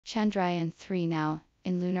Chandrayaan-3 now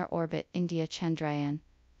in lunar orbit. India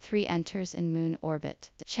Chandrayaan-3 enters in moon orbit.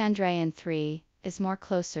 Chandrayaan-3 is more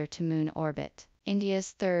closer to moon orbit. India's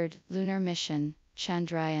third lunar mission,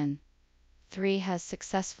 Chandrayaan-3, has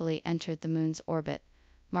successfully entered the moon's orbit,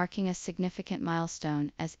 marking a significant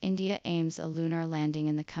milestone as India aims a lunar landing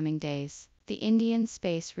in the coming days. The Indian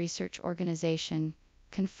Space Research Organization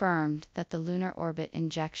confirmed that the lunar orbit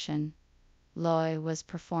injection (LOI) was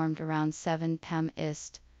performed around 7 p.m.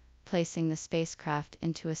 IST, placing the spacecraft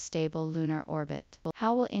into a stable lunar orbit.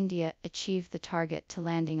 How will India achieve the target to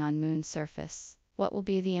landing on moon surface? What will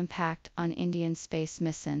be the impact on Indian space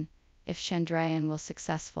mission if Chandrayaan will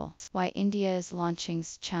successful? Why India is launching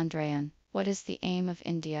Chandrayaan? What is the aim of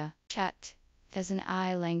India? Chat. As an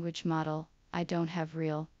AI language model, I don't have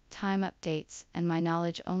real-time updates, and my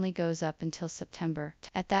knowledge only goes up until September.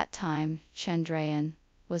 At that time, Chandrayaan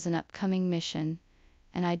was an upcoming mission,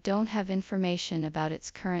 and I don't have information about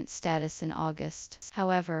its current status in August.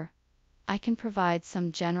 However, I can provide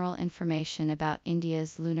some general information about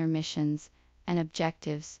India's lunar missions and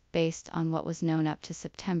objectives based on what was known up to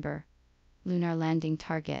September. Lunar landing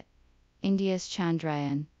target. India's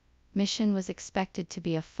Chandrayaan mission was expected to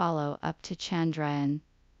be a follow-up to Chandrayaan,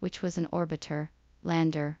 which was an orbiter,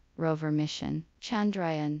 lander, rover mission.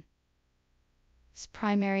 Chandrayaan's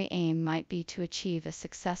primary aim might be to achieve a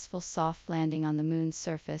successful soft landing on the moon's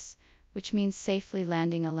surface, which means safely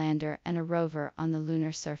landing a lander and a rover on the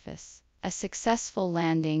lunar surface. A successful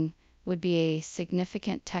landing would be a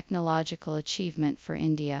significant technological achievement for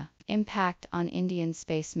India. Impact on Indian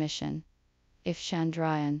space mission. If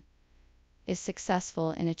Chandrayaan is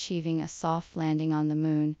successful in achieving a soft landing on the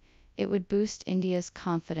moon, it would boost India's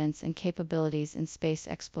confidence and capabilities in space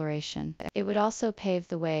exploration. It would also pave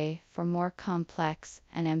the way for more complex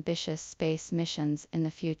and ambitious space missions in the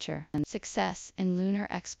future. Success in lunar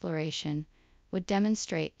exploration would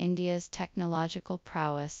demonstrate India's technological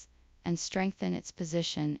prowess and strengthen its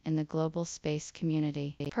position in the global space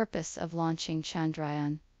community. Purpose of launching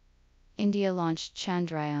Chandrayaan. India launched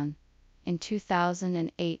Chandrayaan in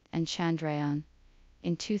 2008 and Chandrayaan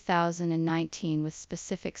in 2019 with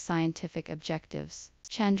specific scientific objectives.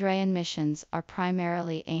 Chandrayaan missions are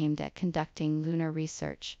primarily aimed at conducting lunar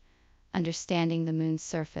research, understanding the moon's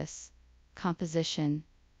surface, composition,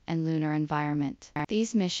 and lunar environment.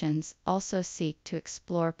 These missions also seek to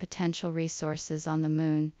explore potential resources on the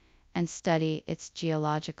moon and study its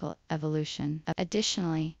geological evolution.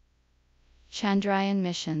 Additionally, Chandrayaan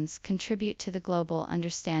missions contribute to the global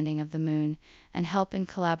understanding of the moon and help in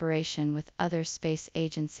collaboration with other space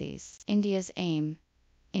agencies. India's aim.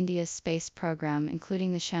 India's space program,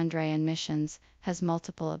 including the Chandrayaan missions, has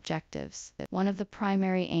multiple objectives. One of the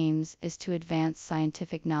primary aims is to advance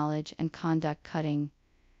scientific knowledge and conduct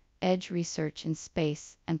cutting-edge research in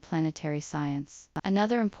space and planetary science.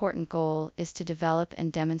 Another important goal is to develop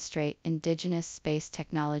and demonstrate indigenous space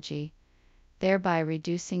technology, thereby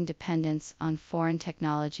reducing dependence on foreign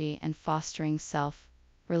technology and fostering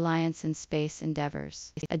self-reliance in space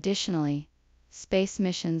endeavors. Additionally, space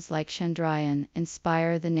missions like Chandrayaan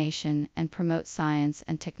inspire the nation and promote science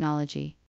and technology.